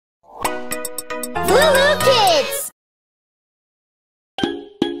LooLoo Kids!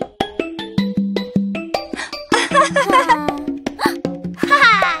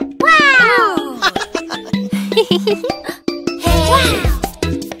 Wow! Hey!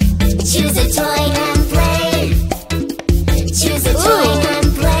 Choose a toy and play. Choose a toy and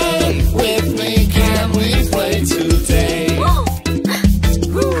play. With me, can we play today?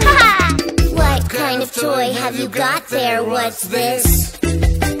 What kind of toy have you got there? What's this?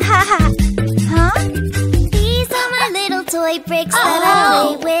 Huh? These are my little toy bricks that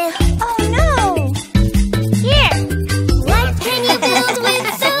I play with. Oh no! Here! What can you build with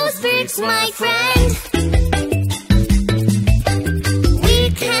those bricks, my friend? We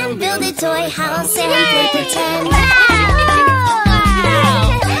can build a toy house and play pretend.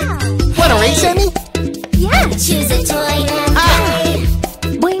 Want to race, Emmy? Yeah! Choose a toy and play.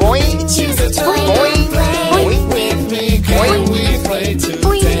 Boing. Choose a toy Boing. and play. Boing. With me, can we play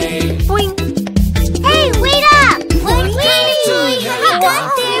today? Boing. Hey, wait up! What kind of toy have you got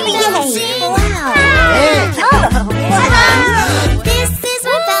there? Bouncing? This is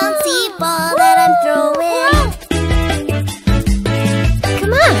my bouncy ball that I'm throwing.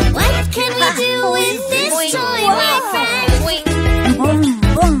 Come on, what can we do with this toy, my friend?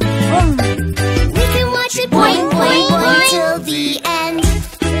 We can watch it boing, boing, boing till the end.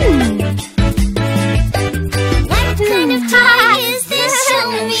 What kind of toy is this? Show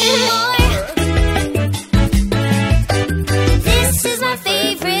me more. This is my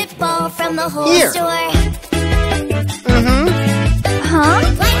favorite ball from the whole Here. store. Huh?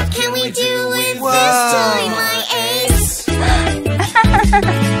 What can we do with this toy, my ace?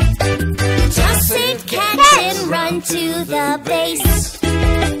 Just say catch and run to the base.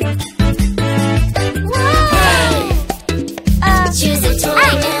 Hey! Choose a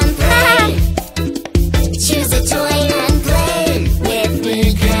toy and play. Choose a toy and play. With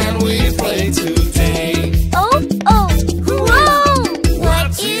me, can we play today? Oh! Whoa!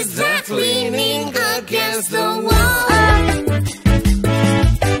 What is that leaning against the wall?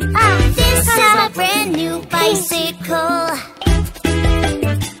 This is my brand new bicycle.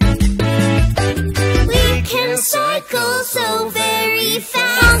 We can cycle so very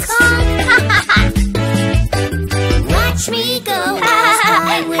fast. Watch me go as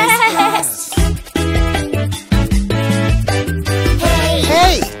I whiz past.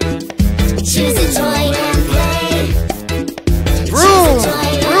 Hey! Choose a toy and play. Vroom. Toy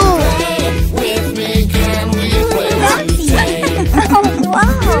and Vroom. play. With me, can we play today?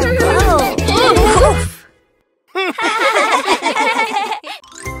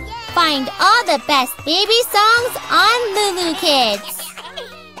 Find all the best baby songs on LooLoo Kids.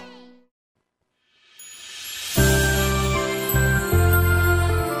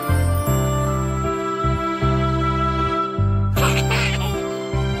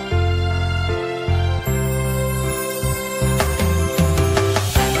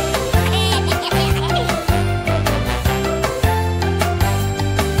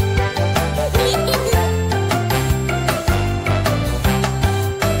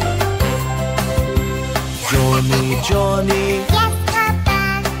 Johny, Yes,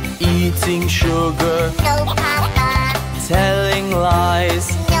 Papa. eating sugar, No, Papa. telling lies.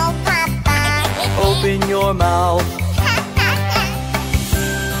 No, Papa. Open your mouth.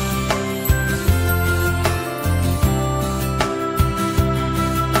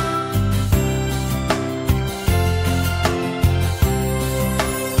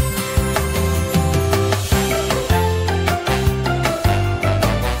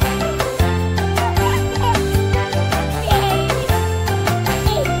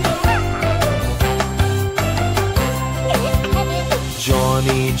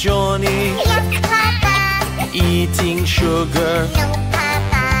 Johny, Yes, Papa. eating sugar, No,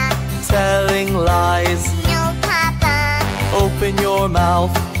 Papa. telling lies. No, Papa. Open your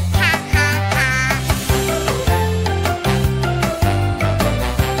mouth. Ha, ha, ha.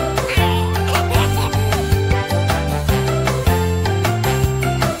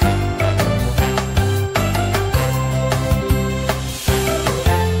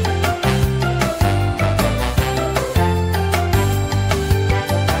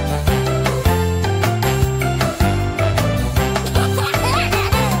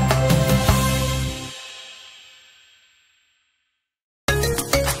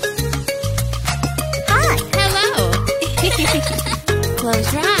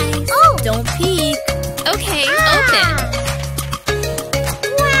 Close your eyes. Oh. Don't peek. Okay, open.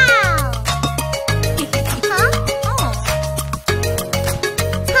 Wow. Huh? Oh.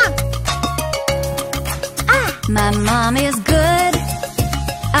 Huh. Ah. My mom is good.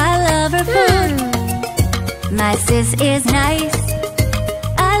 I love her food. My sis is nice.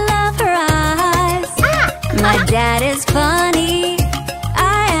 I love her eyes.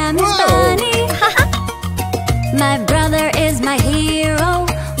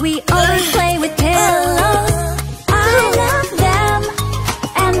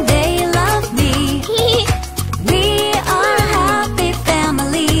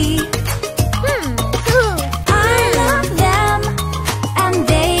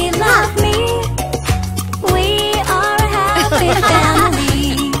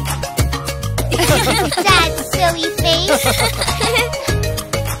 That silly face.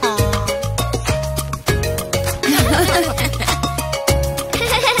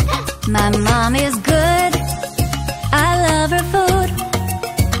 My mom is good. I love her food.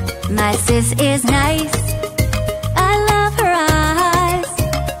 My sis is nice. I love her eyes.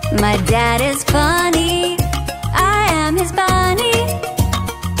 My dad is funny. I am his bunny.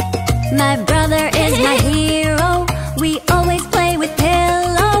 My brother is my hero. We always play with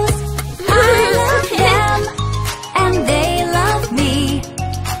pillows. I love them and they love me.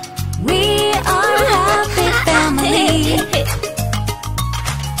 We are a happy family.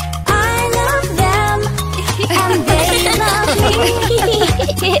 I love them and they love me.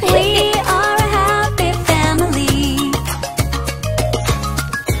 We are a happy family.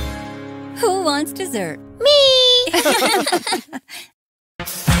 Who wants dessert? Me!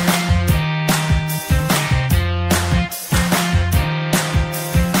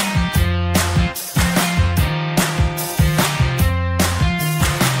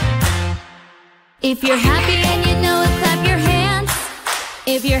 If you're happy and you know it, clap your hands.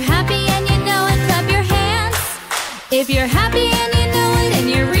 If you're happy and you know it, clap your hands. If you're happy and you know it and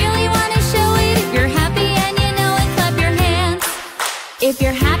you really want to show it. If you're happy and you know it, clap your hands. If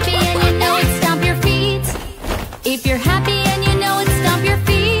you're happy and you know it, stomp your feet. If you're happy and you know it, stomp your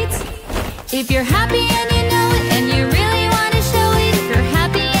feet. If you're happy and you know it and you really want to show it. If you're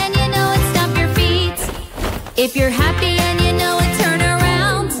happy and you know it, stomp your feet. If you're happy and you know it, turn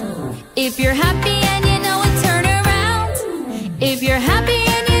around. If you're happy and you know it, turn around. If you're happy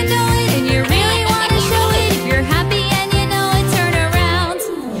and you know it and you really want to show it. If you're happy and you know it, turn around.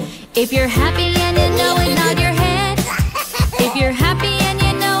 If you're happy and you know it, nod your head. If you're happy and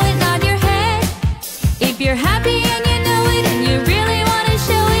you know it, nod your head. If you're happy and you know it and you really want to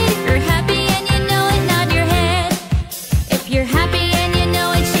show it. If you're happy and you know it, nod your head. If you're happy and you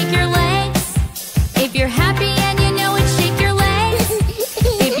know it, shake your legs. If you're happy and you know it, shake your legs.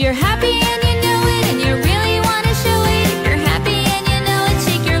 If you're happy and you know it and you really want to show it. If you're happy and you know it,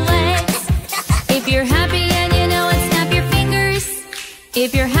 shake your legs. If you're happy and you know it, snap your fingers.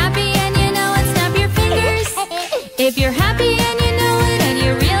 If you're happy and you know it, snap your fingers. If you're happy and you know it and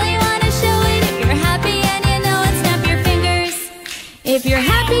you really want to show it. If you're happy and you know it, snap your fingers. If you're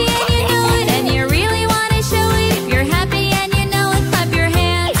happy and you know it and you really want to show it. If you're happy and you know it, clap your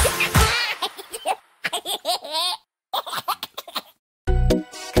hands.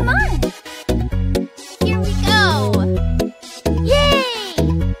 Come on! Here we go!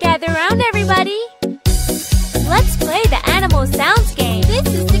 Yay! Gather around, everybody! Let's play the animal sounds game! This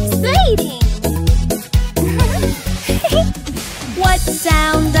is exciting!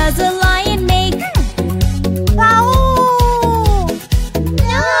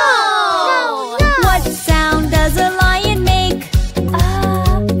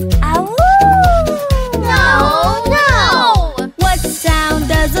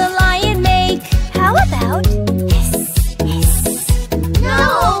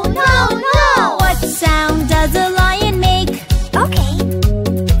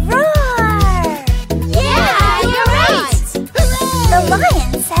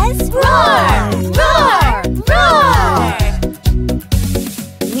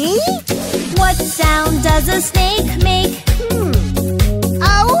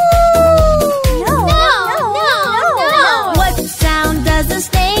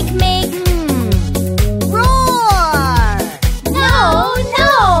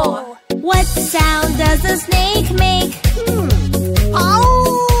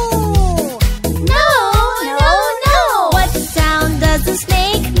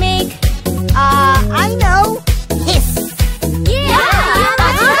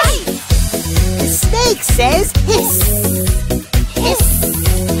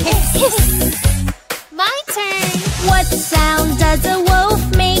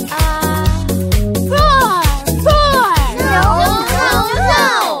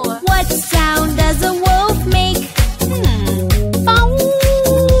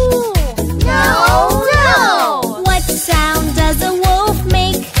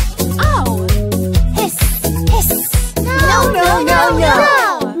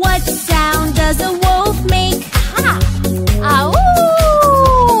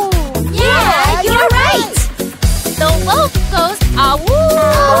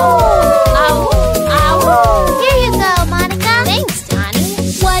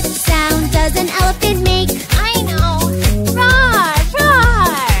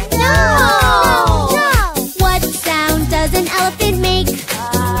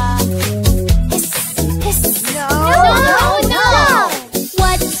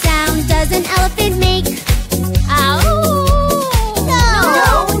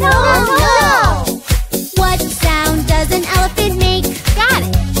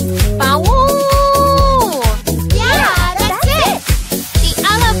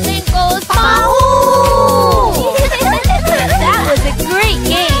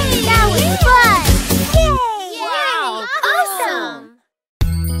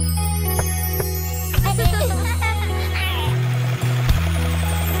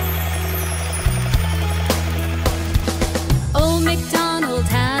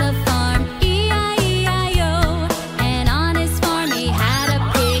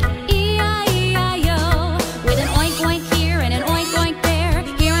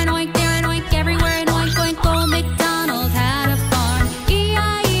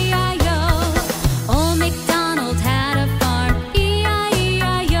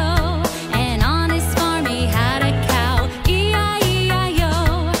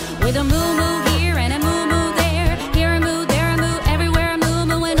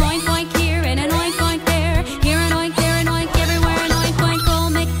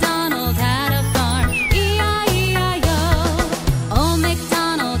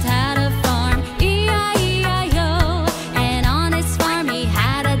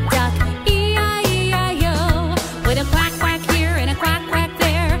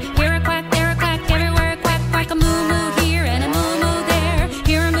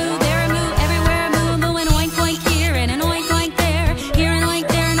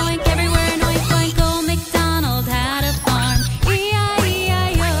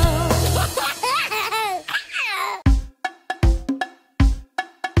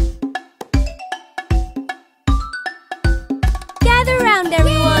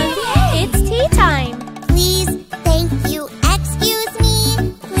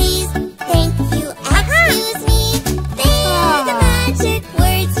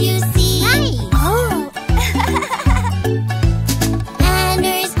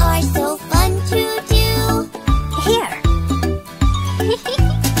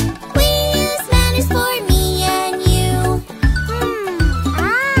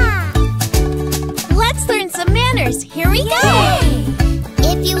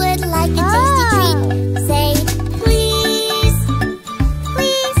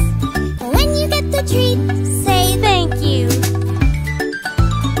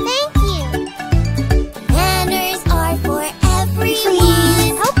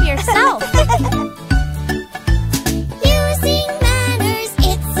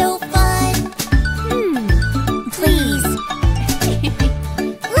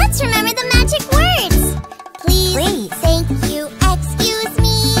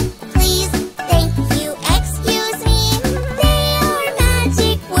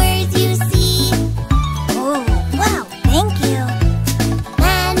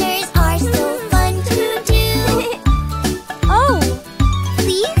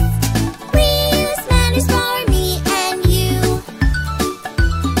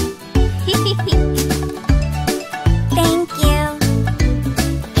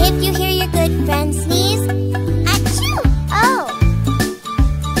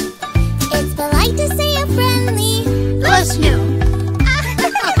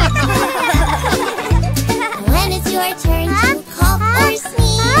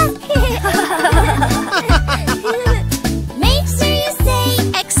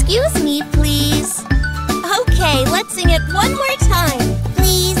 Sing it one more time.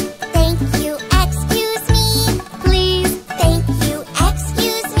 Please, thank you, excuse me. Please, thank you,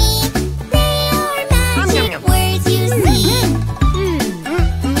 excuse me. They are magic words you see.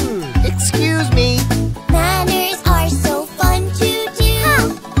 Excuse me. Manners are so fun to do.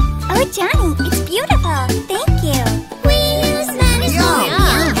 Oh, Johnny, it's beautiful. Thank you. We use manners for me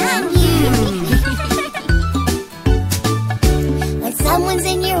and you. When someone's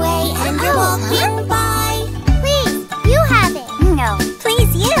in your way and you're walking by, please, you have it. No,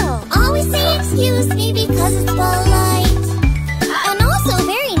 please you. Always say excuse me because it's polite and also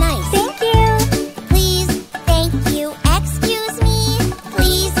very nice. Thank you. Please, thank you, excuse me.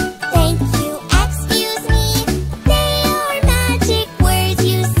 Please, thank you, excuse me. They are magic words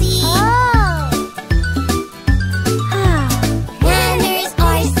you see. Manners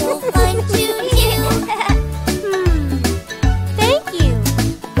are so fun to do. Thank you.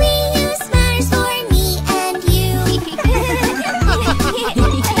 We use manners for me and you.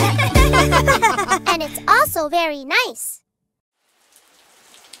 And it's also very nice.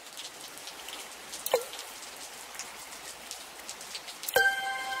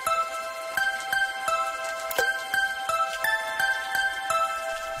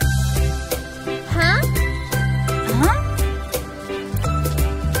 Huh?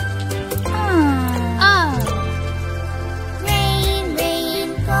 Oh. Rain, rain,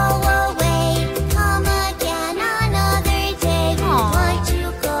 go away. Come again another day. We want to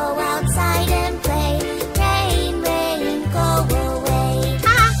go outside and play. Rain, rain, go away.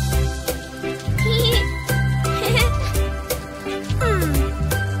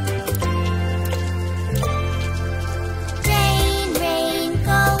 Rain, rain,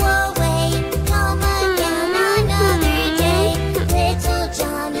 go away. Come again another day. Little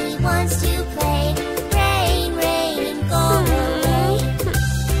Johnny wants to play. Rain, rain, go away.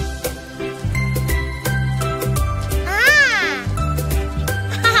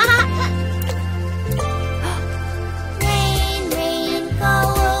 Rain, rain, go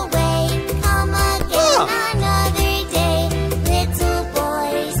away. Come again another day. Little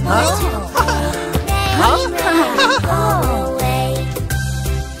boys want to play. Rain, rain, go away.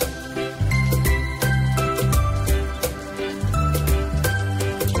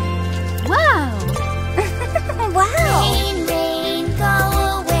 Wow. Wow. Rain, rain, go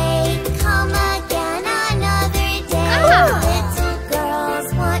away. Come again another day. Little girls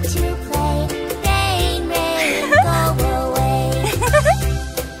want to play. Rain, rain, go away.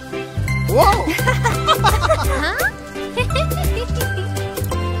 Whoa!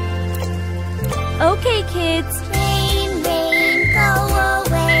 Okay, kids. Rain, rain, go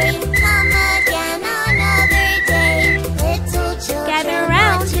away. Come again another day. Little children Gather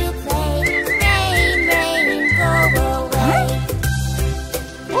around. want to play. Rain, rain, go away.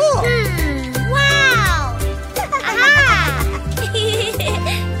 Wow!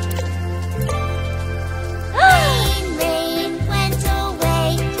 Rain, rain, went away.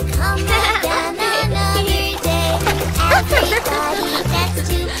 Come again another day. Everybody gets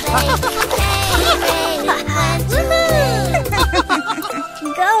to play. Rain, rain, went away.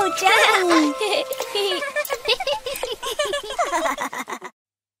 Go, Johnny.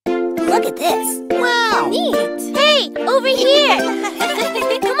 Look at this. Wow! Neat. Hey, over here.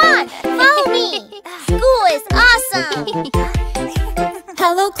 Come on, follow me. School is awesome.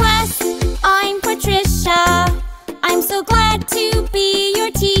 Hello, class. I'm Patricia. I'm so glad to be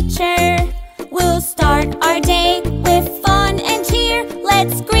your teacher. We'll start our day with fun and cheer.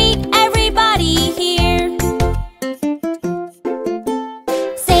 Let's greet everybody here.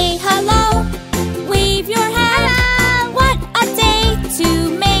 Say hello, wave your hand. What a day to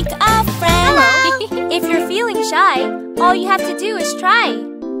make a friend. If you're feeling shy, all you have to do is try.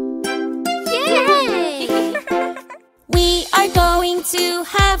 Yay! We are going to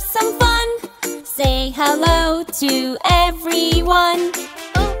have some fun. Say hello to everyone.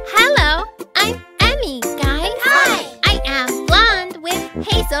 Oh, hello. I'm Emmy, guys. Hi. I am blonde with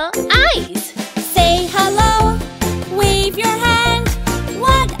hazel eyes. Say hello, wave your hand.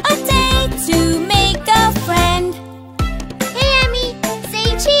 What a day to make a friend. Hey, Emmy, say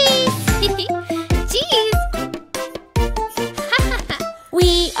cheese. Cheese.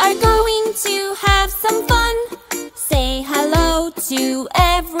 We are going to have some fun. Say hello to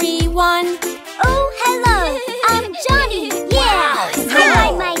everyone. Oh, hello. I'm Johny. Yeah. I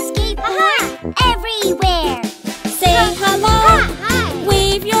ride my skateboard everywhere. Say hello,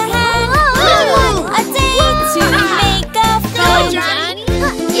 wave your hand. What a day to make a Go, friend. Johnny.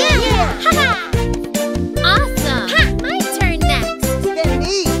 Yeah. Awesome. My turn next. Then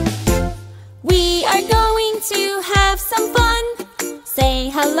me. We are going to have some fun. Say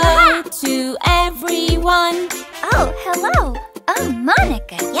hello to everyone. Oh, Oh, hello. Oh,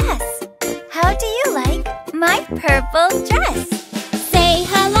 Monica, yes. How do you like my purple dress? Say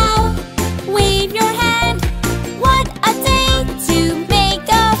hello, wave your hand. What a day to make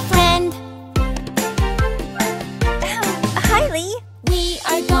a friend. Hi, Lee. We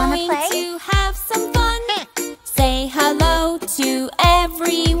are going to have some fun. Say hello to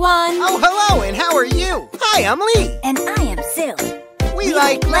everyone. Oh, hello, and how are you? Hi, I'm Lee. And I am Sue. We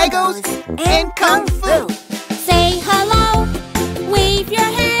like Legos and Kung Fu. Say hello, wave your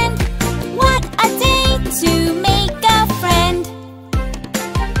hand. What a day to make a friend.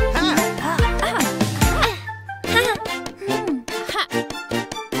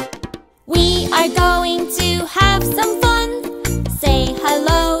 We are going to have some fun. Say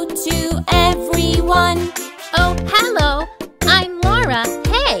hello to everyone. Oh, hello. I'm Laura.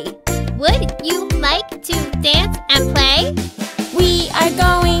 Hey, would you like to dance and play? We are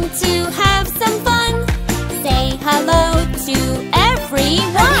going to have some fun. Say hello to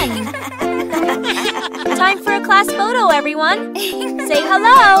everyone. Time for a class photo, everyone. Say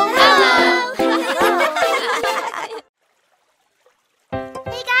hello.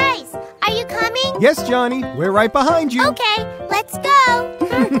 Hey guys, are you coming? Yes, Johnny, we're right behind you. Okay, let's go.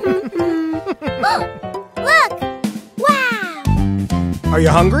 Oh, look! Wow! Are you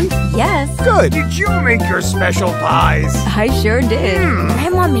hungry? Yes, Good. Did you make your special pies? I sure did.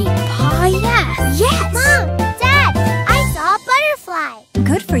 Grandma made pie? Yes. Mom, Dad, I saw a butterfly.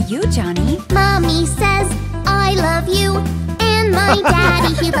 Good for you, Johnny. Mommy says I love you, and my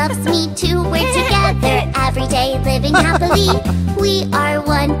daddy, he loves me too. We're together every day, living happily. We are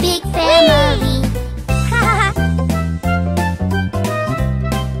one big family.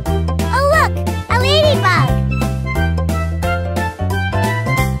 Oh look, a ladybug.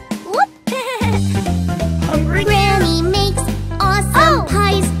 Whoop. Hungry? Granny makes awesome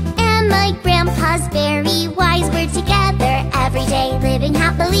pies, and my grandpa's very wise. We're together every day, living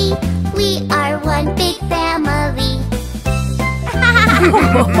happily. We are one big family.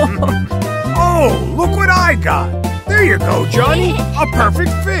 Oh, look what I got! There you go, Johnny. A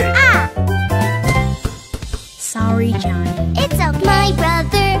perfect fit. Sorry, Johnny. It's okay. My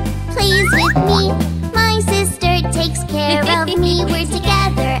brother plays with me. My sister takes care of me. We're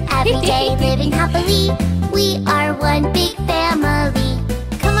together every day, living happily. We are one big family.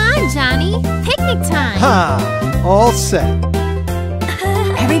 Come on, Johnny. Picnic time. Ha! All set.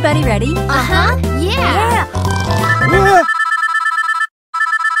 Everybody ready? Uh-huh. Yeah. Ah,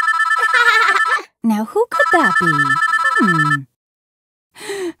 Now, who could that be?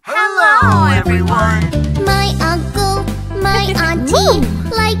 Hello, everyone. My uncle, my auntie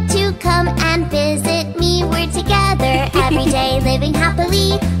like to come and visit me. We're together every day, living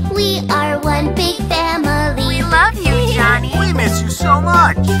happily. We are one big family. We love you, Johnny. We miss you so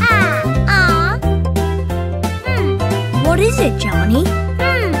much. Aw. What is it, Johnny?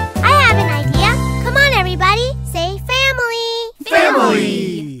 I have an idea. Come on, everybody. Say family.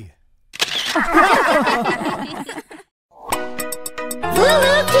 family!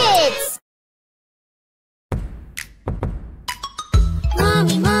 LooLoo Kids!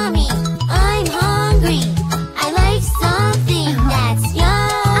 Mommy, Mommy, I'm hungry. I like something that's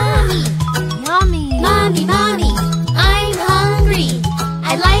yummy. Yummy. Mommy, Mommy, I'm hungry.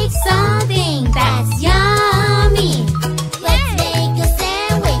 I like something that's yummy. Let's make a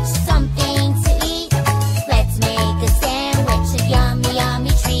sandwich, something to eat. Let's make a sandwich, a yummy,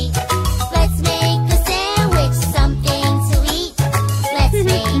 yummy treat. Let's make a sandwich, something to eat. Let's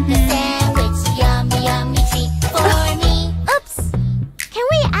make a sandwich, yummy, yummy treat for me. Oops! Can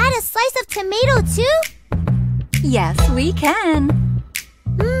we add a slice of tomato too? Yes, we can.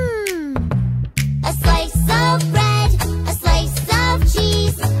 A slice of bread, a slice of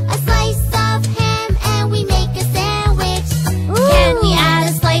cheese, a slice of ham, and we make a sandwich. Can we add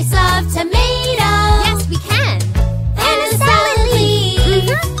a slice of tomato? Yes, we can. And a salad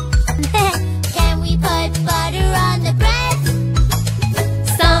leaf. Can we put butter on the bread?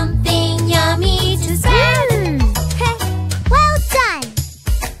 Something yummy to spread. Well done.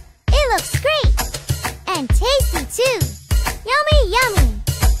 It looks great. And tasty too. Yummy, yummy.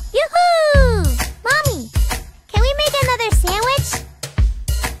 Yoo-hoo! Mommy, can we make another sandwich?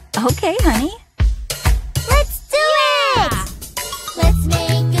 Okay, honey. Let's do it! Let's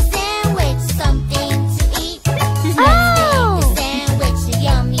make a sandwich, something to eat. Let's make a sandwich, a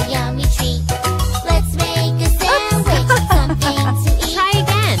yummy, yummy treat. Let's make a sandwich, something to eat. Try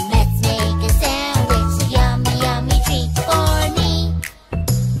again. Let's make a sandwich, a yummy, yummy treat for me.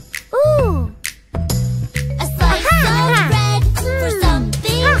 Ooh! A slice of bread for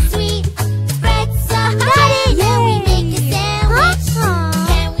something sweet. Spread some cheese and we make a sandwich.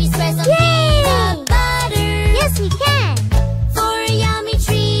 Can we spread some peanut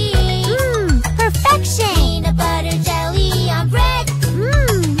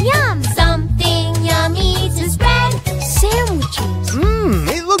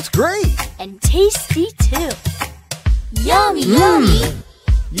and tasty too. Yummy, yummy.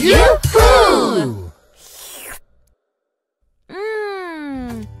 Yoo-hoo!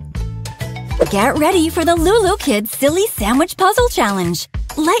 Get ready for the LooLoo Kids Silly Sandwich Puzzle Challenge.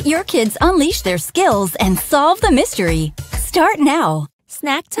 Let your kids unleash their skills and solve the mystery. Start now.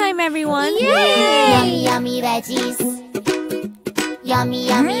 Snack time, everyone. Yummy, yummy veggies. Yummy,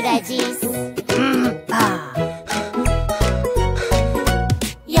 yummy veggies.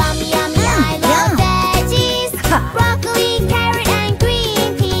 Yummy, yummy, I love veggies. Broccoli, carrot, and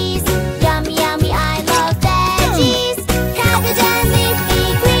green peas. Yummy, yummy, I love veggies. Cabbage and leafy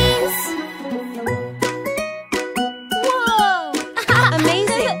greens. Whoa!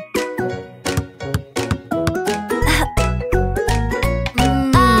 Amazing.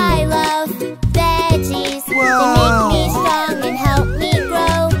 I love veggies. They make me strong and help me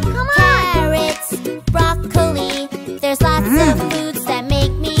grow. Carrots, broccoli. There's lots of foods that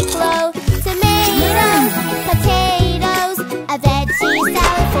make me glow. Tomatoes, potatoes, a veggie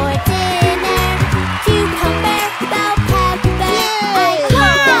salad for dinner. Cucumber, bell pepper. I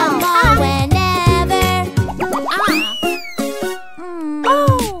eat them all whenever.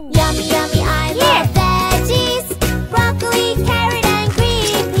 Yummy, yummy, I love veggies. Broccoli, carrot, and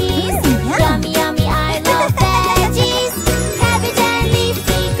green peas. Yummy, yummy, I love veggies. Cabbage and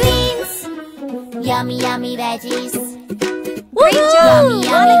leafy greens. Yummy, yummy veggies. Great job, Yummy,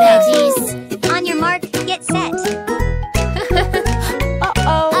 yummy veggies. On your mark, get set.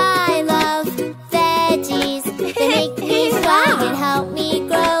 I love veggies. They make me strong and help me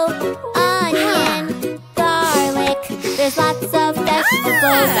grow. Onion, garlic. There's lots of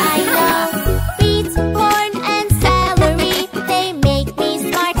vegetables I know. Beets, corn, and celery. They make me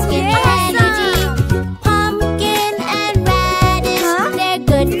smart, give me energy. Pumpkin and radish. They're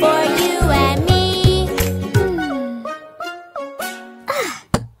good for you and me.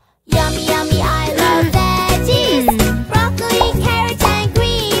 Yummy, yummy, I love veggies. Broccoli, carrots, and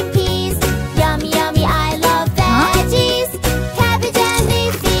green peas. Yummy, yummy, I love veggies. Cabbage and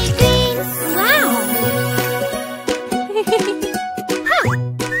leafy greens. Wow!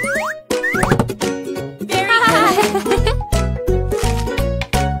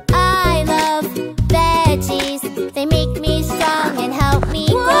 I love veggies. They make me strong and help me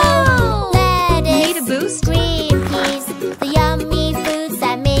grow. Lettuce, Need a boost? green peas, the yummy foods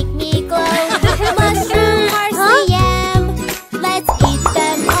that make me glow. Mushroom, parsley, yam. Let's eat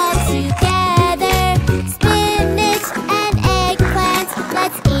them all together. Spinach and eggplant.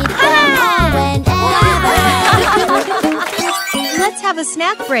 Let's eat them all whenever. Let's have a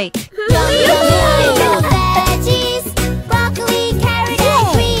snack break. Yummy, yummy, I love veggies. Broccoli, carrot, and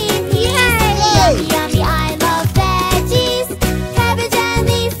green peas. Yummy, yummy, I love veggies. Cabbage and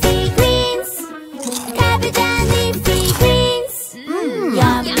leafy greens. Cabbage and leafy greens.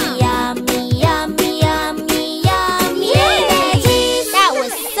 Yummy, yummy, yummy, yummy, yummy veggies. That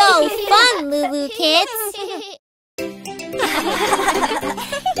was so fun, LooLoo kids.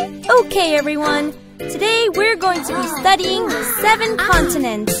 Okay, everyone. Today we're going to be studying the 7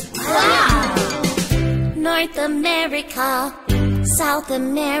 continents. Wow! North America, South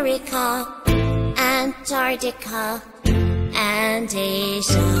America, Antarctica, and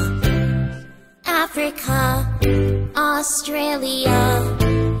Asia. Africa, Australia,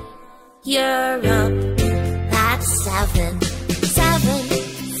 Europe. That's 7. 7.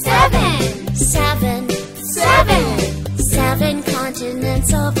 7. 7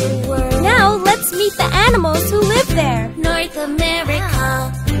 continents of the world. Now let's meet the animals who live there. North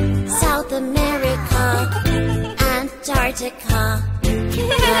America, South America, Antarctica,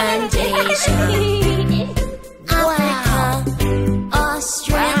 and Asia. Africa,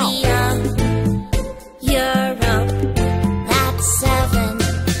 Australia, Europe. That's 7.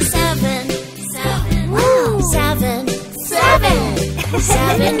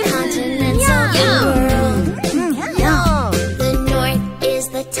 7 continents of the world. The north is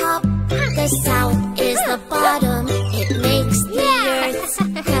the top, the south is the bottom. It makes the Earth's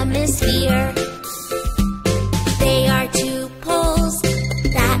hemisphere. They are 2 poles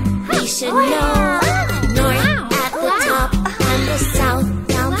that we should know. North at the top and the south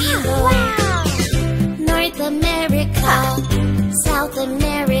down below. North America, South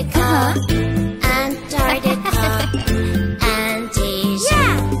America, Antarctica, and Asia.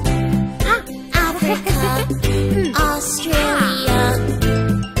 Africa, Australia,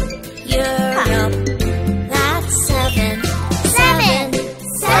 Europe. That's 7.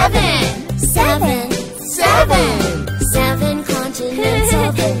 7 continents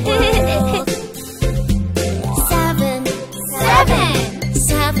of the world.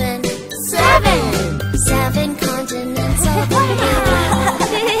 7 continents of the world.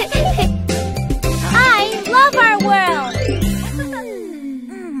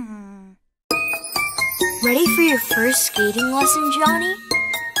 first skating lesson, Johny?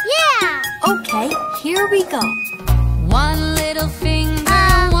 Yeah! Okay, here we go. One little finger,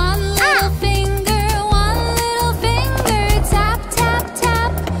 one little finger, one little finger. Tap, tap,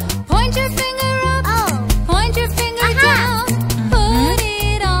 tap. Point your finger up, point your finger down. Put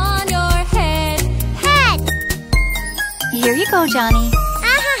it on your head. Head! Here you go, Johny.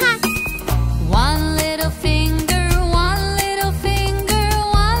 One little finger, one little finger,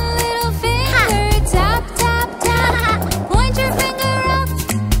 one little finger. Tap, tap, tap. Point your finger up,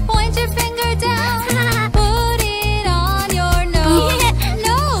 point your finger down. Put it on your nose.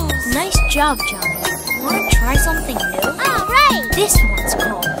 Nose. Nice job, Johny. Want to try something new? All right! This one's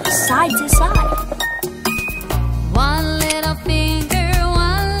called side to side. One little finger,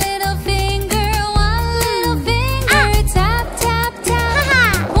 one little finger, one little finger. Tap, tap,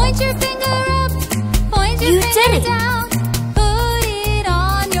 tap. Point your finger up, point your You finger did it. down. Put it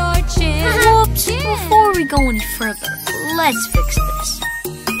on your chin. Whoops! Chin. Before we go any further, let's fix this.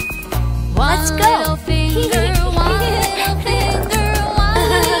 Let's go. One little finger, one little finger, one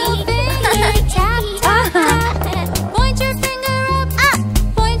little finger. Tap, tap, tap. Point your finger up,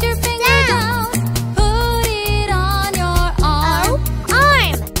 point your finger down. Put it on your arm.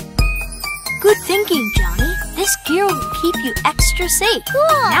 Arm! Good thinking, Johny. This gear will keep you extra safe.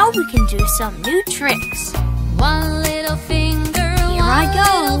 Cool. Now we can do some new tricks. One little finger, Here I one go.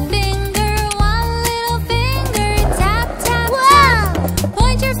 little finger, one little finger. Tap, tap, Whoa! tap.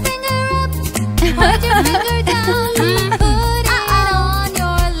 Point your finger up, point your finger down. Put it on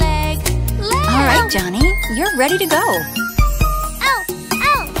your leg. Leg. All right, Johny, you're ready to go.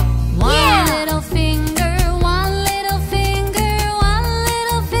 One little finger, one little finger, one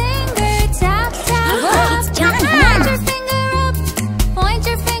little finger. Tap, tap, tap. It's Johny. Point your finger up, point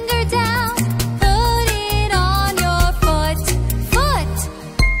your finger down. Put it on your foot. Foot.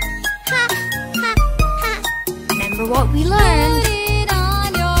 Remember what we Put learned? it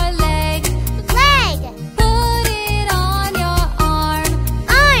on your leg. Leg! Put it on your arm.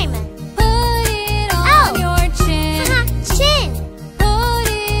 Arm! Put it on your chin. Chin! Put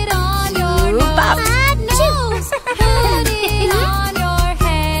it on your nose. Put it on your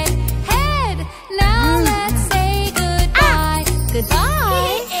head. Head. Now let's say goodbye.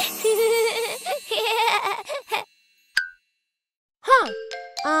 Goodbye.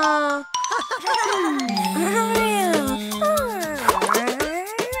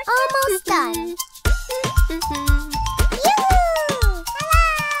 Almost done.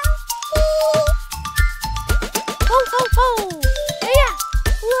 Ho, ho, ho! Yeah!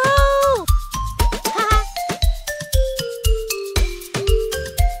 Whoa!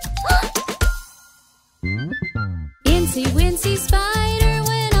 Incy Wincy Spider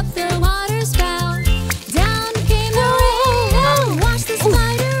went up the water spout. Down came the rain and washed the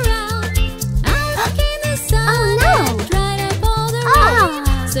spider out. Out came the sun and dried up all the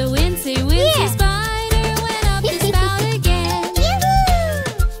rain. So Incy Wincy Spider went up the spout again.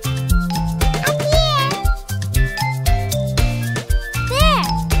 Up here! There!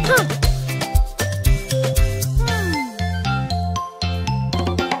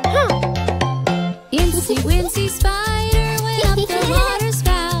 Incy Wincy Spider went up the water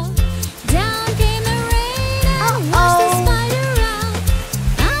spout. Down came the rain and washed the spider out.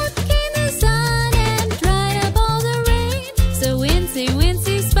 Out came the sun and dried up all the rain. So Wincy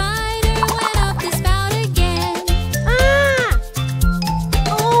Wincy Spider went up the spout again.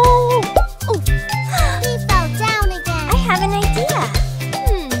 He fell down again. I have an idea.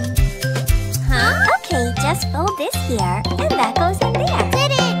 Okay, just fold this here, and that goes in there.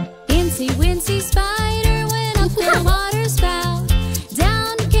 Did it! Incy Wincy Spider went up the water spout.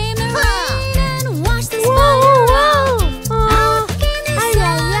 Down came the rain and washed the spider out. Out came the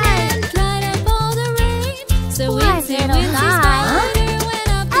sun and dried up all the rain. So Wincy Wincy Spider went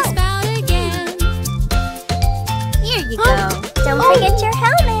up the spout again. Here you go. Don't forget your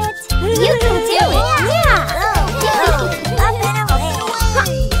helmet. You can do it. Yeah. Up and away.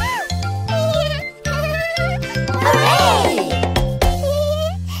 Hooray!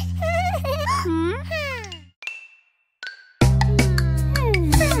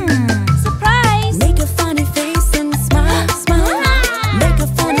 Surprise! Make a funny face and smile, smile. Make a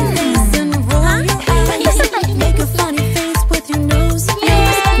funny face and roll your eyes. Make a funny face with your nose,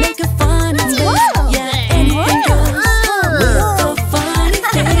 nose. Make a funny face, yeah, anything goes. With a funny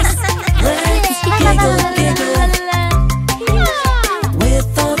face, let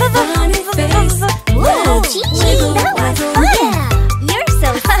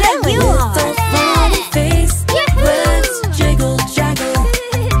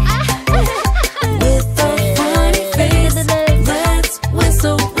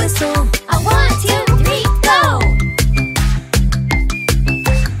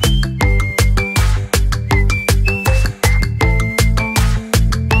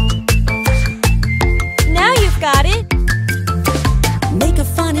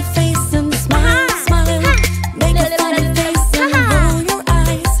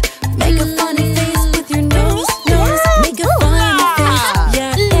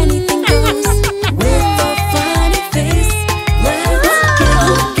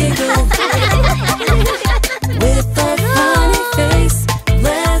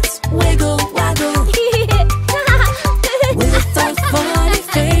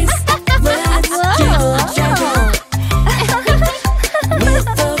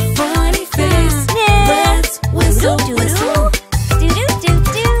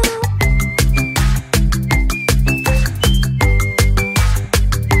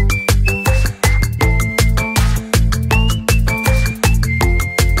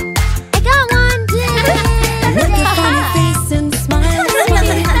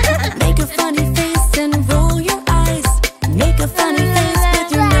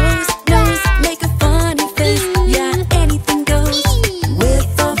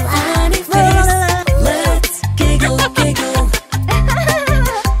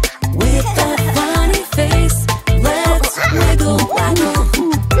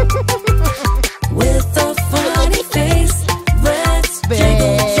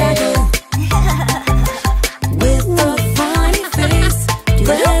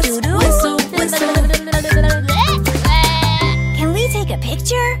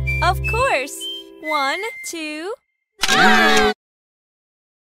Of course. 1, 2.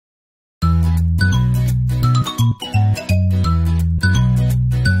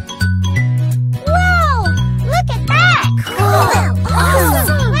 Whoa! Look at that! Cool!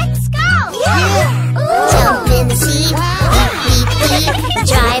 Awesome! Let's go! Yeah! Jump in the sea, beep, beep, beep.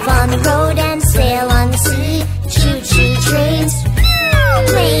 Drive on the road and sail on the sea. Choo-choo trains,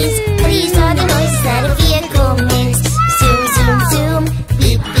 planes. These are the noises that a vehicle makes. Zoom, zoom, zoom,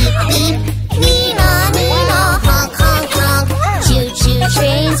 beep, beep, beep. Nee-naw, nee-naw, honk, honk, honk. Choo-choo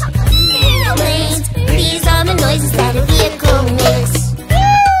trains, planes. These are the noises that a vehicle makes.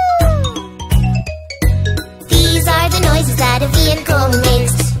 These are the noises that a vehicle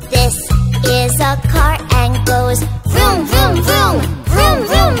makes. This is a car and goes vroom, vroom, vroom, vroom,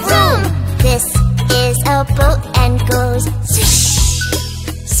 vroom, vroom. This is a boat and goes swish,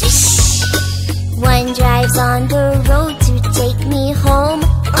 swish. One drives on the road to take me home.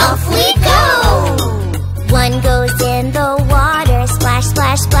 Off we go! One goes in the water, splash,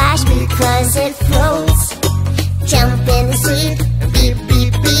 splash, splash, because it floats. Jump in the sea, beep,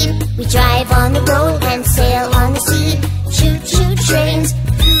 beep, beep. We drive on the road and sail on the sea. Choo-choo trains,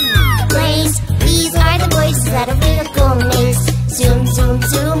 planes. These are the voices that a vehicle makes. Zoom, zoom,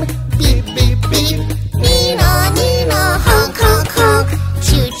 zoom, beep, beep, beep. Nee-naw, nee-naw, honk, honk, honk.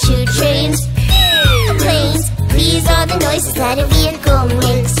 Choo-choo trains, planes. These are the noises that a vehicle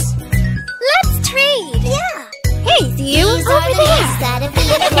makes. Let's trade! Yeah! Hey, you These over are the there. noises that a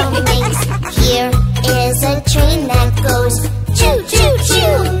vehicle makes. Here is a train that goes choo, choo,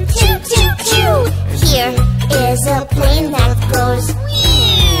 choo, choo, choo, choo. Here is a plane that goes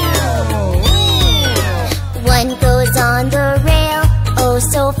one goes on the rail, oh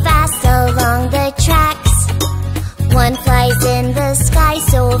so fast along the tracks. One flies in the sky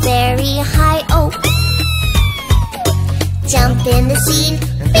so very high, oh. Jump in the sea,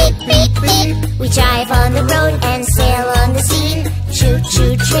 beep, beep, beep. We drive on the road and sail on the sea.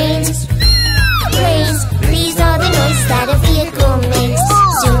 Choo-choo trains, planes. These are the noises that a vehicle makes.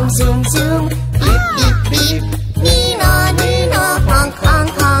 Zoom, zoom, zoom, beep, beep, beep. Nee-naw, nee-naw, honk, honk,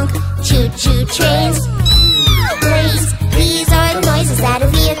 honk. Choo-choo trains, planes. These are the noises that a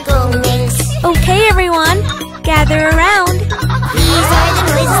vehicle makes. Okay, everyone, gather around. These are the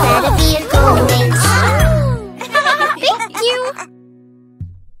noises that a vehicle makes. Thank you!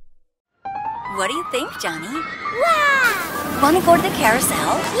 What do you think, Johnny? Wow! Want to go to the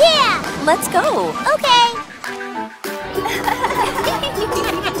carousel? Yeah! Let's go. Okay!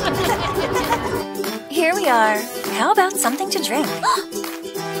 Here we are. How about something to drink?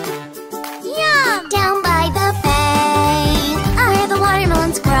 Yum! Down by the bay, where the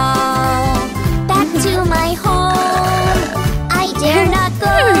watermelons grow. Back to my home, I dare not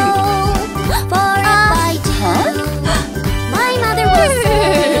go. For if I do, my mother will say,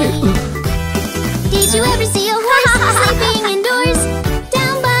 did you ever see a horse sleeping indoors?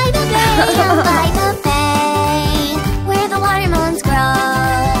 Down by the bay, where the watermelons grow.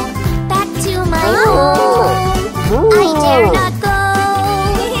 Back to my home, I dare not go.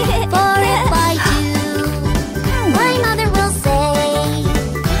 For if I do, my mother will say,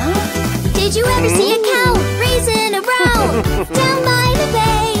 did you ever see a cow raising a brow? Down by the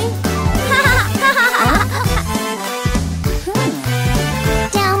bay.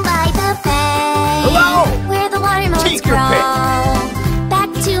 Down by the bay, Hello! where the watermelons Take your grow. pick. Back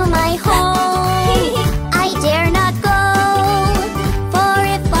to my home, I dare not go. For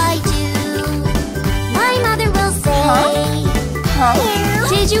if I do, my mother will say,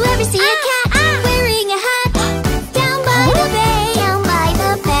 did you ever see a cat wearing a hat? Down by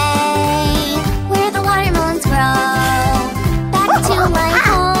the bay, where the watermelons grow. Back to my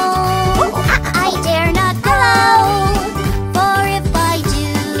home, I dare not go. For if I do,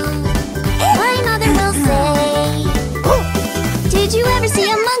 my mother will say, did you ever see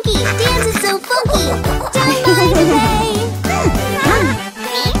a monkey dancing so funky? Down by the bay.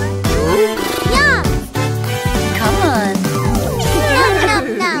 Yum! Come on. Nom, nom,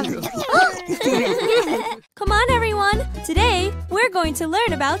 nom. Come on, everyone. Today, we're going to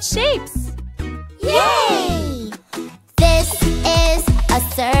learn about shapes. Yay! This is a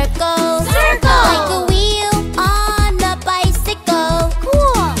circle. Like a wheel on a bicycle.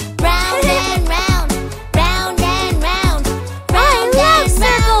 Cool. Round and round, round and round, round and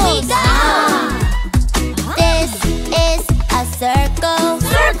round we go. This is a circle.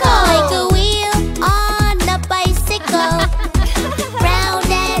 Like a wheel on a bicycle. Round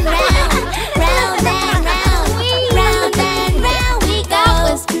and round, round and round, round and round we go.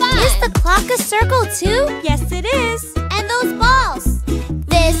 Is the clock a circle too? Yes, it is. And those balls.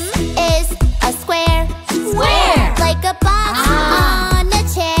 This is a square. Like a box on a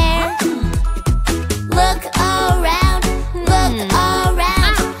chair.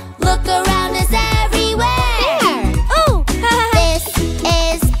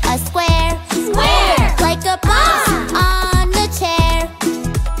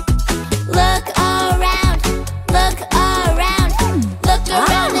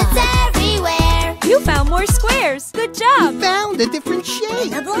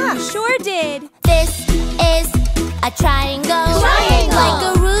 triangle. Like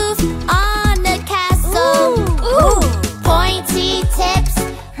a roof on a castle. Pointy tips,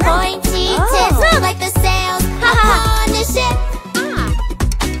 like the sails upon a ship.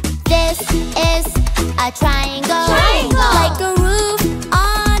 This is a triangle. Like a roof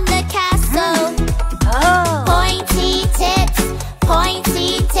on a castle. Pointy tips,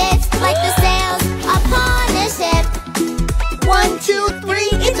 like the sails upon a ship. 1, 2, 3,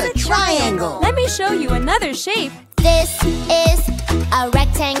 it's a triangle. Let me show you another shape. This is a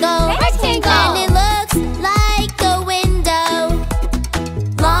rectangle. And it looks like a window.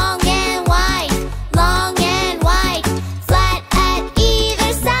 Long and wide, flat at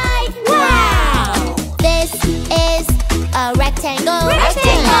either side. Wow! This is a rectangle. And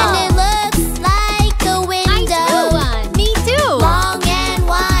it looks like a window. Me too. Long and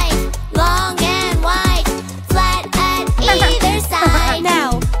wide, flat at either side.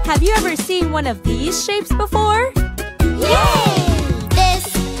 Now, have you ever seen one of these shapes before? Yay! This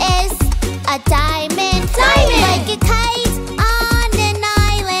is a diamond. Like a kite on an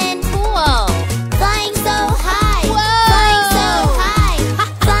island. Whoa. Flying so high. Flying so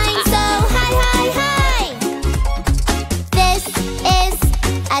high. This is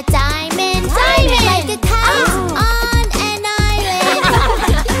a diamond. Like a kite on an island.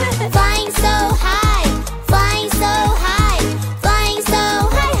 Flying so high. Flying so high.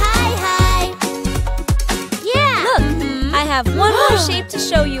 Yeah. Look, I have one more shape to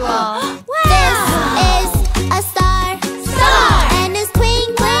show you all. This is a star. And it's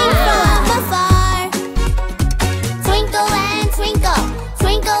twinkling from afar. Twinkle and twinkle,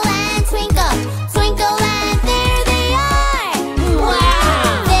 and there they are.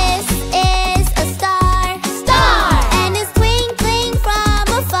 Wow! This is a star. And it's twinkling from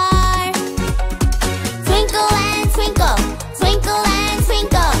afar. Twinkle and twinkle,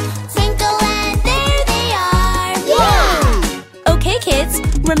 and there they are. Yeah! Okay, kids,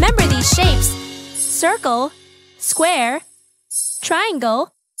 remember these shapes. Circle, square,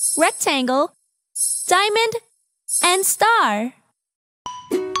 triangle, rectangle, diamond, and star.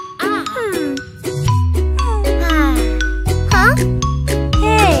 Huh?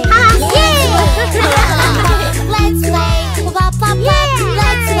 Hey! Let's play, pop, let's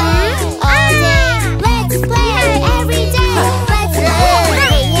play all day. Let's play every day. Let's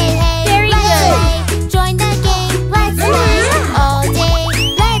play, hey. Very Let's good. play, join the game. Let's play all day.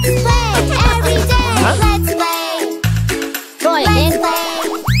 Let's play every day. Let's play. Join Let's in. play.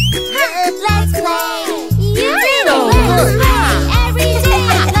 Let's play. You did it. Let's play.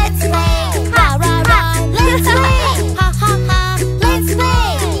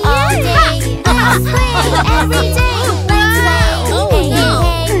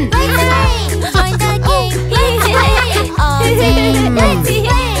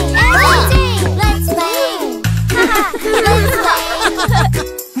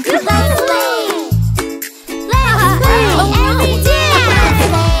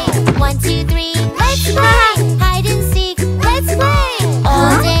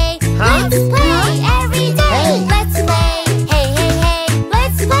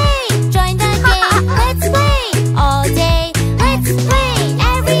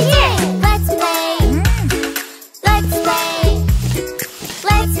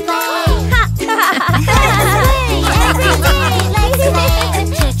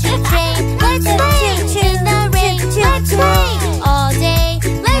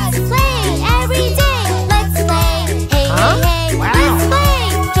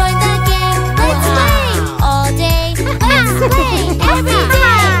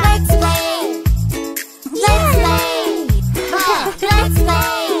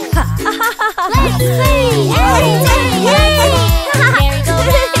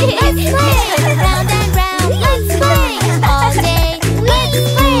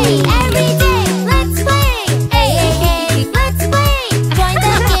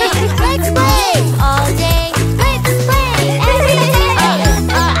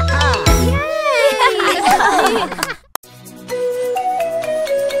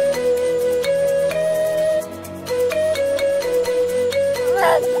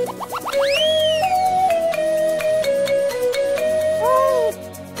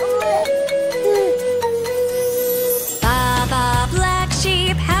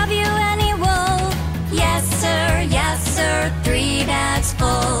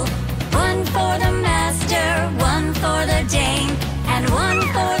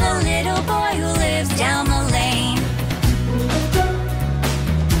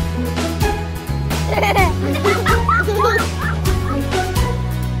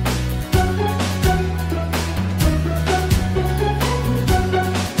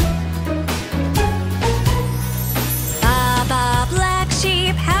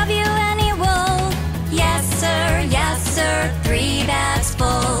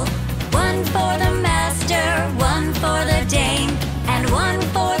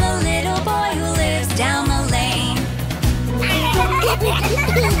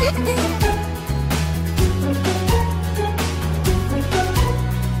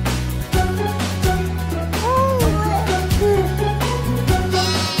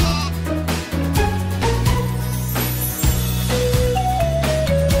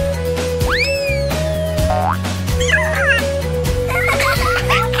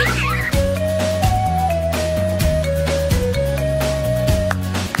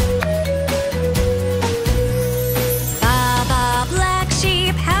 Baa Baa Black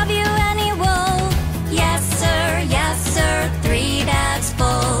Sheep, have you any wool? Yes sir, 3 bags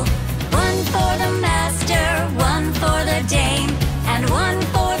full. 1 for the master, 1 for the dame, and 1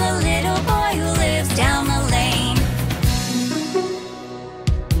 for the little boy who lives down the lane.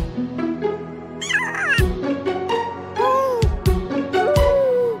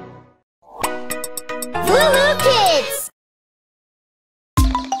 LooLoo Kids!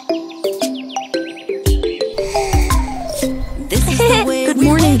 This is the way Good we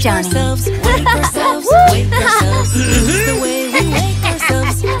morning, wake Johnny. ourselves, wake ourselves, wake ourselves. This is the way we wake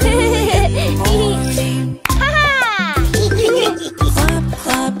ourselves early in the morning. Clap,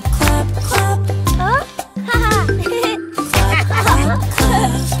 clap, clap, clap. Clap, clap,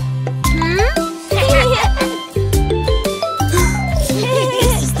 clap.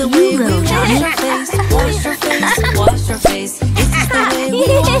 This is the way we wash our face, wash our face, wash our face. This is the way we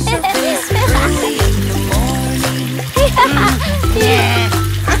wash our face early in the morning.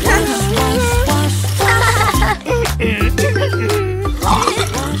 Wash,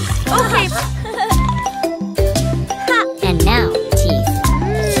 Okay. And now, teeth.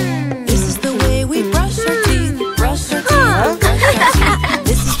 This is the way we brush our teeth, brush our teeth, brush our teeth.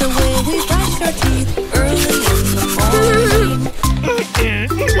 This is the way we brush our teeth early in the morning.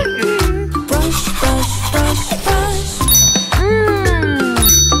 Brush, brush, brush, brush.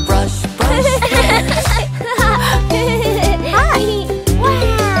 Brush, brush, brush.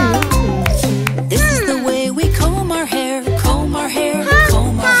 This is the way we comb our hair, comb our hair,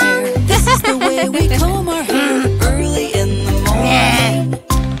 comb our hair. This is the way we comb our hair early in the morning.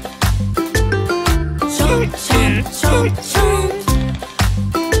 Chomp, chomp, chomp, chomp.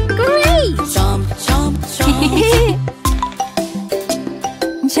 Great! Chomp, chomp, chomp.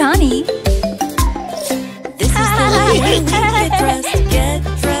 Johnny, This is the way we get dressed, get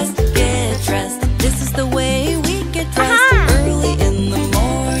dressed, get dressed. This is the way we get dressed early in the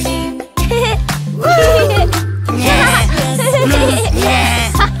morning. Yes, yes,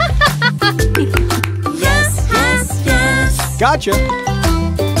 yes. Yes, yes, yes. Gotcha.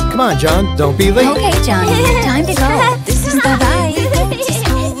 Come on, John. Don't be late. okay, Johnny, time to go. This is the Bye-bye. way we go to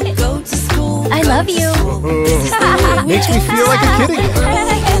school, go to school. I go love to you. school. This is the way we Makes me feel like a kid again.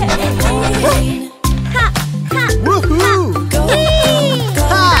 early in the morning. Woohoo! Go, go, go.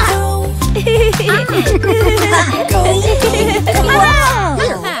 Go, go, go.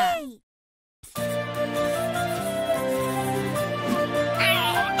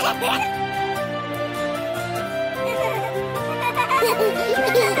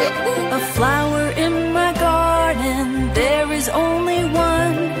 A flower in my garden, there is only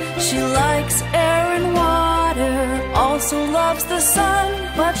one. She likes air and water, also loves the sun.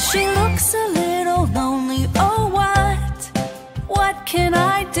 But she looks a little lonely, oh what? What can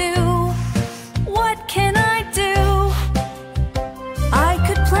I do? What can I do? I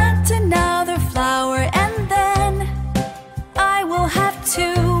could plant another flower and then I will have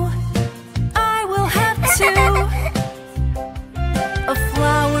two. I will have two. A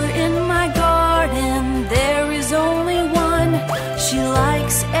flower in my garden, there is only one. She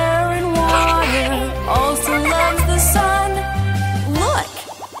likes air and water, also loves the sun. Look,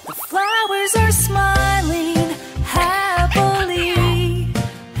 the flowers are smiling happily,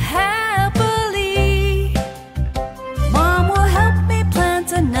 happily.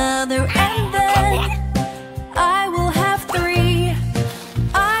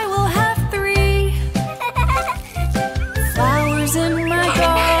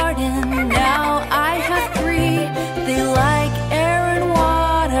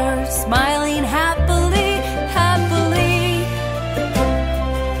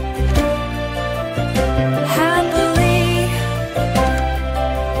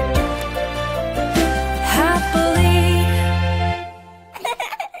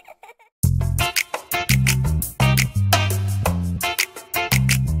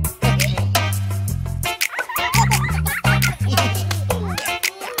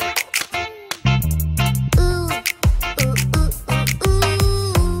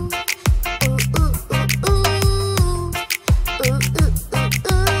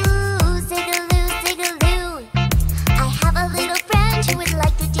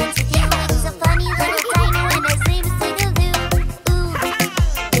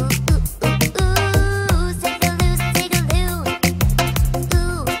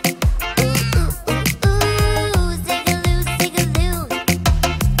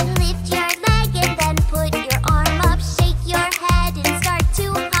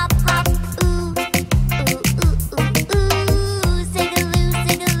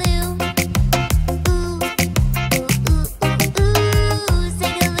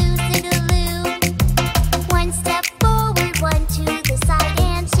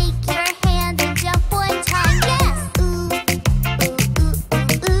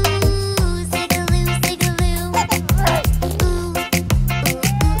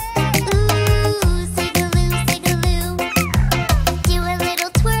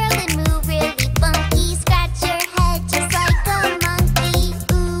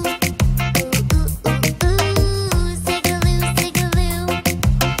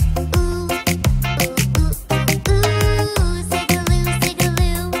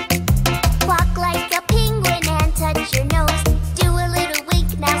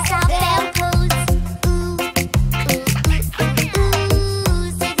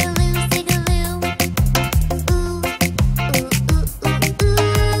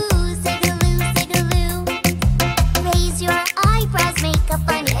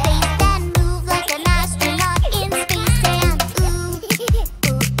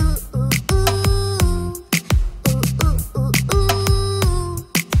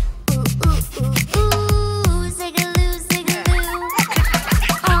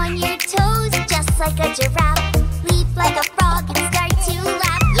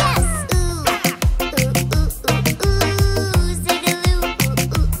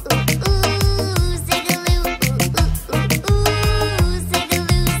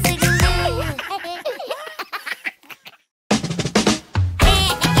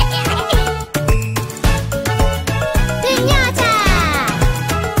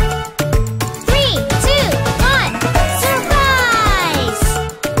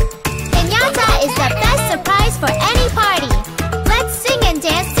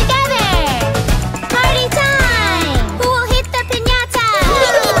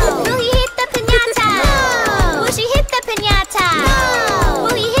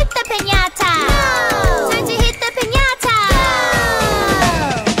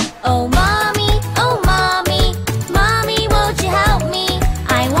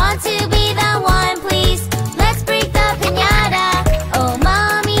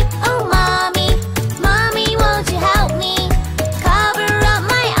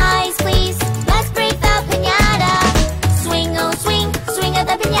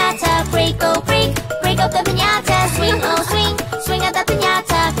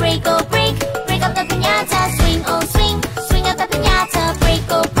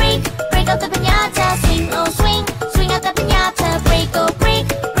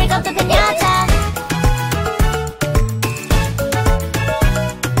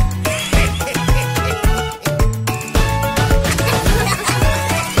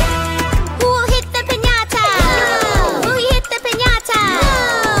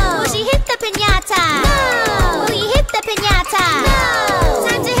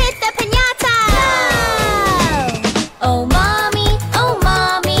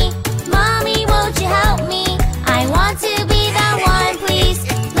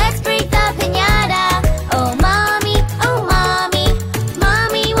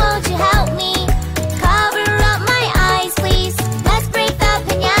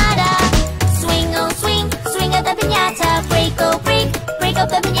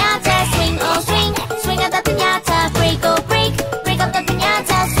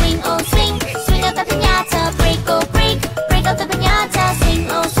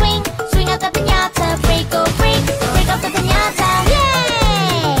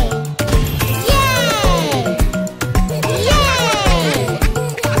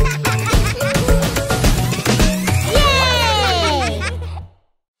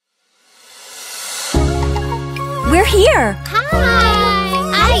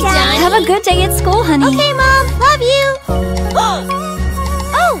 a good day at school, honey. Okay, Mom. Love you. Oh!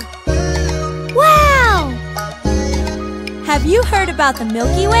 Wow! Have you heard about the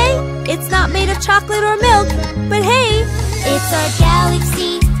Milky Way? It's not made of chocolate or milk, but hey! It's our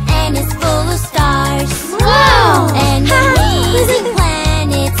galaxy and it's full of stars. Wow! And amazing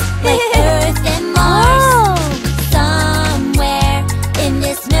planets like Earth and Mars. Somewhere in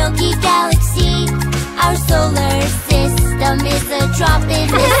this Milky Galaxy, our solar system is a drop in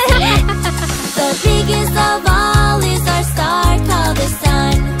the sea. The biggest of all is our star called the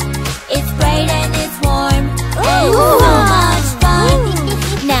sun. It's bright and it's warm and so much fun.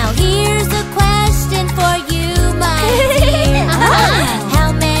 Now here's a question for you, my dear. How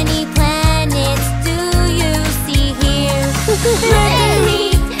many planets do you see here? Mercury,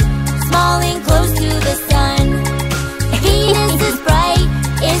 small and close to the sun. Venus is bright,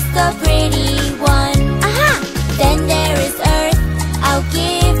 it's the pretty one. Then there is Earth, I'll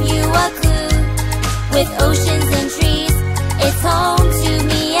give you a clue. With oceans and trees, it's home to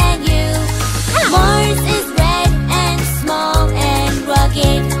me and you. Mars is red and small and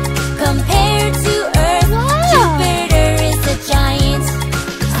rugged compared to Earth. Jupiter is a giant.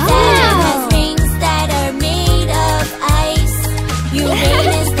 Saturn has rings that are made of ice.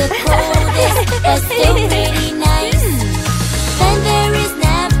 Uranus the coldest, but still pretty nice. Then there is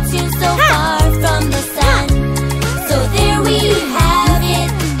Neptune, so far from the sun. So there we have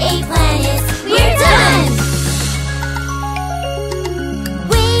it, 8 planets. We're done.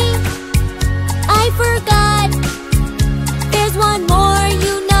 Wait, I forgot. There's one more,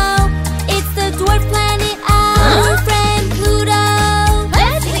 you know. It's the dwarf planet, our friend Pluto.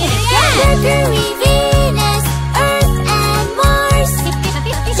 Let's sing it again. Mercury, Venus, Earth, and Mars.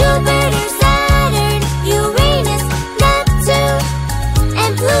 Jupiter, Saturn, Uranus, Neptune,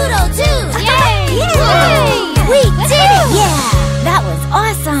 and Pluto too. Yay! We did it! Yeah! That was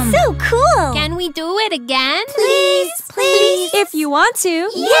awesome! So cool! Can we do it again? Please, please. If you want to.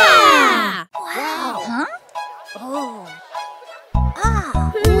 Yeah! Wow! Huh? Oh.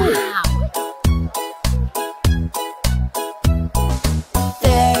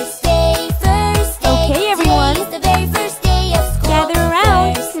 Thursday, Okay, everyone. Today is the very first day of school. Gather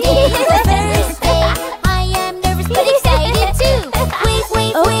around. Thursday, I am nervous but excited too.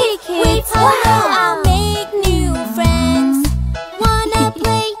 Wait, Okay, kids. hello, I'll make new friends. Wanna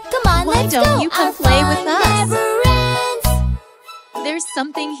play? Come on, Why let's don't go. you come Our play with fun us? never ends. There's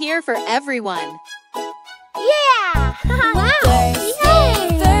something here for everyone. Yeah!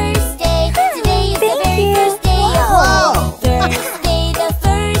 Thursday, today is the very first day of school. Thursday, the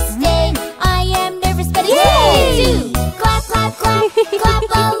first day, I am nervous but excited too. Clap, clap, clap, clap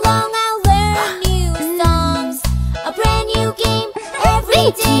along, I'll learn new songs. A brand new game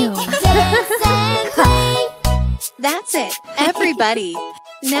every day, dance and play. That's it, everybody.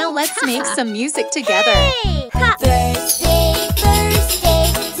 Now let's make some music together. Thursday,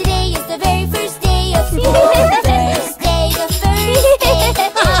 today is the very first day of school. Thursday, the first day,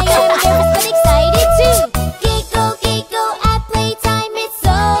 I am nervous but excited too. Giggle, giggle at playtime, it's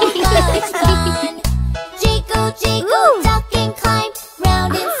so much fun. Jiggle, jiggle, duck and climb,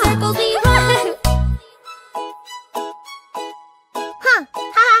 round in circles we run.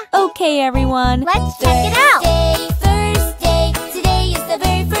 Okay, everyone. Let's check it out! Thursday, today is the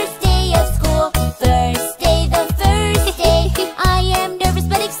very first day of school. Thursday, the first day, I am nervous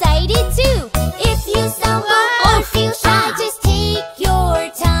but excited too. If you stumble or feel shy, just take your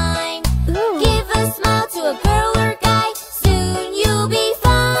time. Give a smile to a girl or guy, soon you'll be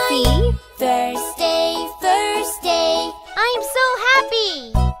fine. Thursday, I'm so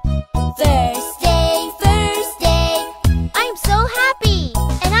happy! Thursday, I'm so happy!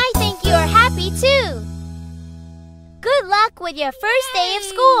 And I think you're happy too! Good luck with your first day of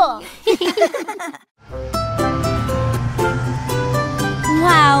school!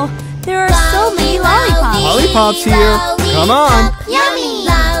 Wow, there are so many lollipops. Lollipops here. Come on. Yummy!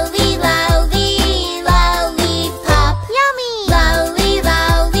 Lolly, lolly, lollipop. Yummy! Lolly,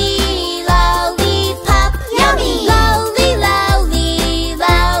 lolly, lollipop. Yummy! Lolly, lolly,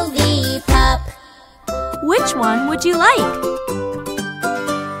 lollipop. Which one would you like?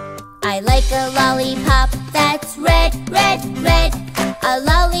 I like a lollipop that's red, red, red. A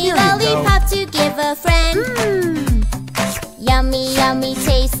lolly, lollipop to give a friend. Yummy, yummy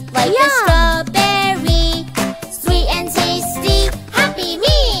taste like a strawberry. Sweet and tasty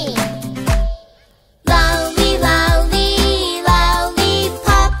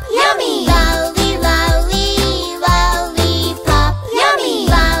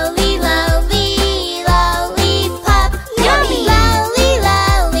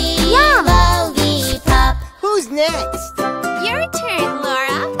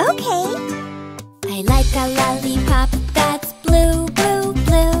like a lollipop that's blue, blue,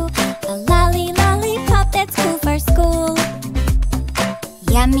 blue. A lollipop that's cool for school.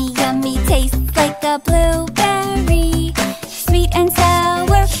 Yummy, yummy, tastes like a blueberry. Sweet and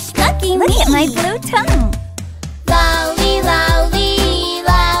sour, lucky me. Look at my blue tongue. Lolly, lolly,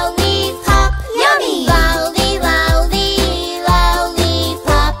 lollipop, yummy. Lolly, lolly,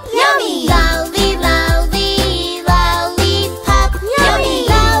 lollipop, yummy. Lolly, lolly, lollipop, yummy.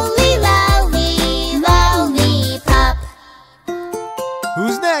 Lolly, lolly, lollipop.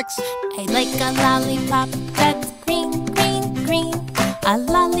 Who's next? I like a lollipop that's green, green, green. A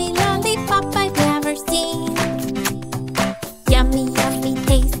lollipop I've never seen. Yummy, yummy,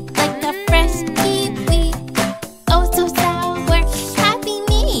 tastes like a fresh kiwi. Oh, so sour, happy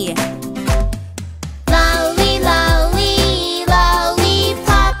me. Lolly, lolly,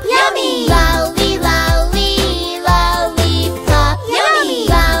 lollipop, yummy. Lolly, lolly, lollipop, yummy.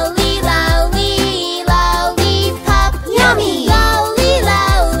 Lolly, lolly, lollipop, yummy. Lolly,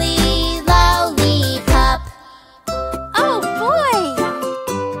 lolly, lollipop. Oh boy!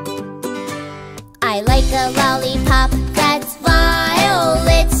 I like a lollipop that's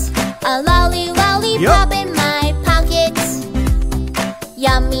violet. A lollipop in my pocket.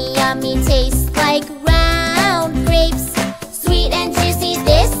 Yummy, yummy, tastes like round grapes. Sweet and juicy,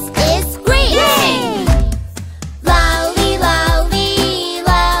 this is great! Yay! Lolly, lolly,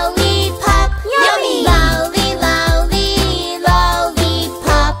 lollipop, yummy. Lolly, lolly,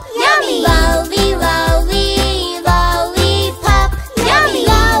 lollipop, yummy. Lolly, lolly, lollipop, yummy.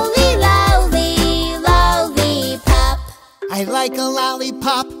 Lolly, lolly, lollipop. I like a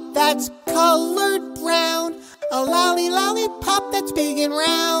lollipop that's colored brown. A lollipop that's big and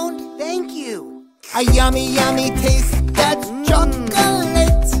round. Thank you. A yummy, yummy taste that's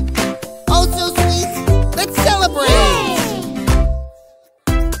chocolate. Oh, so sweet. Let's celebrate.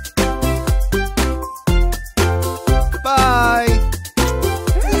 Bye.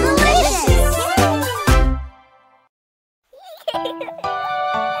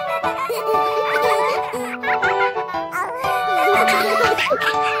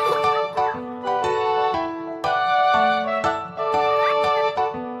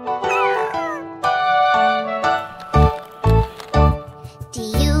 Do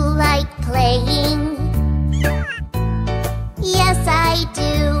you like playing? Yes, I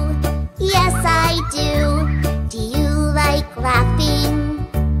do. Yes, I do. Do you like laughing?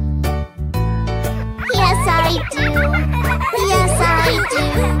 Yes, I do. Yes, I do.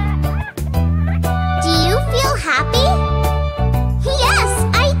 Do you feel happy? Yes,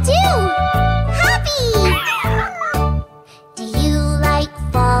 I do. Happy! Do you like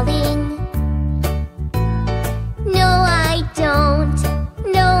falling? No, I don't.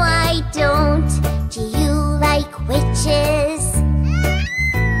 No, I don't. Do you like witches?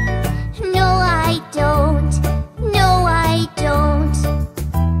 No, I don't. No, I don't.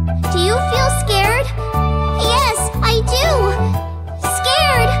 Do you feel scared? Yes, I do.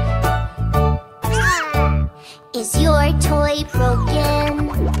 Scared. Is your toy broken?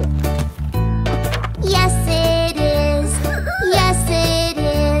 Yes, it is. Yes, it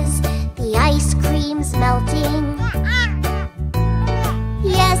is. The ice cream's melting.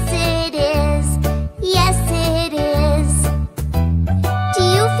 Yes, it is. Yes, it is. Do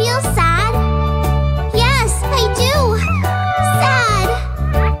you feel sad? Yes, I do. Sad.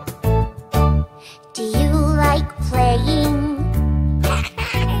 Do you like playing?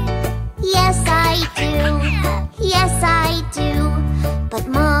 Yes, I do. Yes, I do. But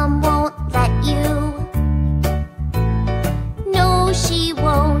Mom won't let you. No, she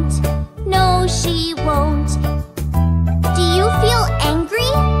won't. No, she won't. Do you feel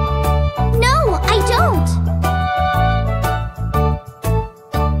angry? No, I don't.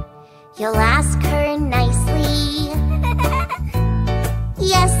 You'll ask her nicely.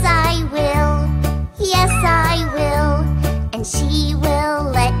 Yes, I will. Yes, I will. And she will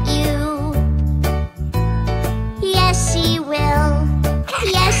let you. Yes, she will.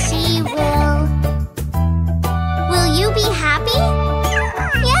 Yes, she will. Will you be happy?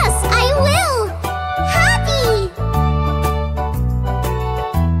 Yes, I will. Happy!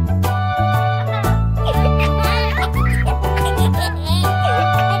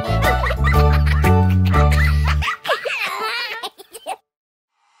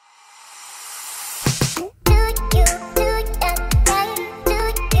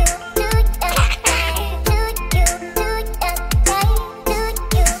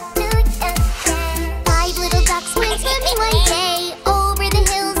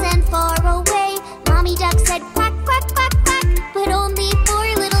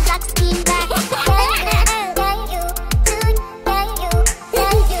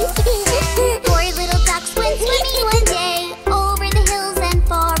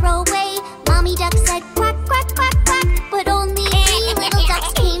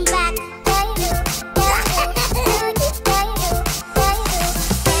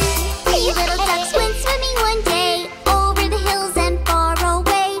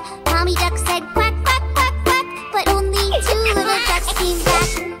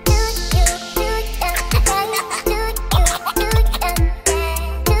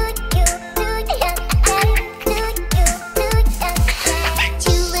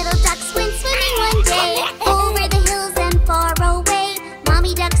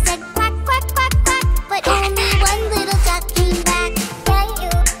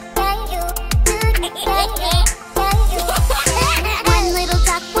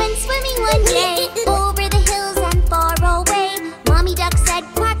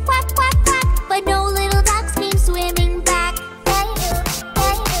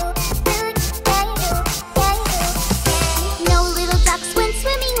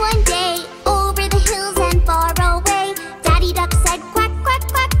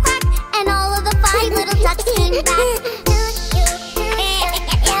 back.